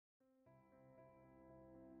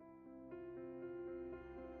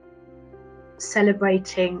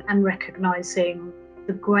celebrating and recognising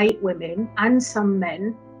the great women and some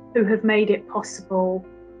men who have made it possible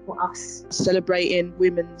for us. Celebrating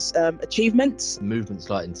women's achievements. Movements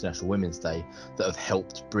like International Women's Day that have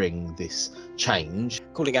helped bring this change.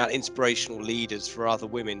 Calling out inspirational leaders for other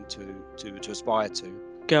women to aspire to.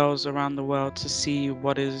 Girls around the world to see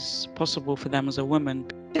what is possible for them as a woman.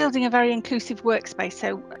 Building a very inclusive workspace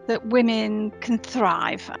so that women can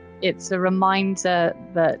thrive. It's a reminder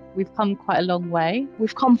that we've come quite a long way.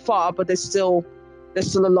 We've come far, but there's still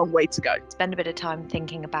a long way to go. Spend a bit of time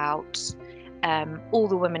thinking about all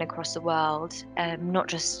the women across the world, not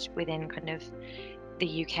just within kind of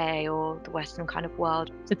the UK or the Western kind of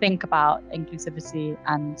world. To think about inclusivity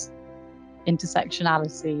and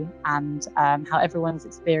intersectionality and how everyone's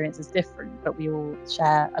experience is different, but we all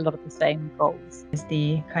share a lot of the same goals. It's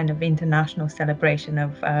the kind of international celebration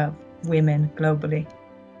of women globally.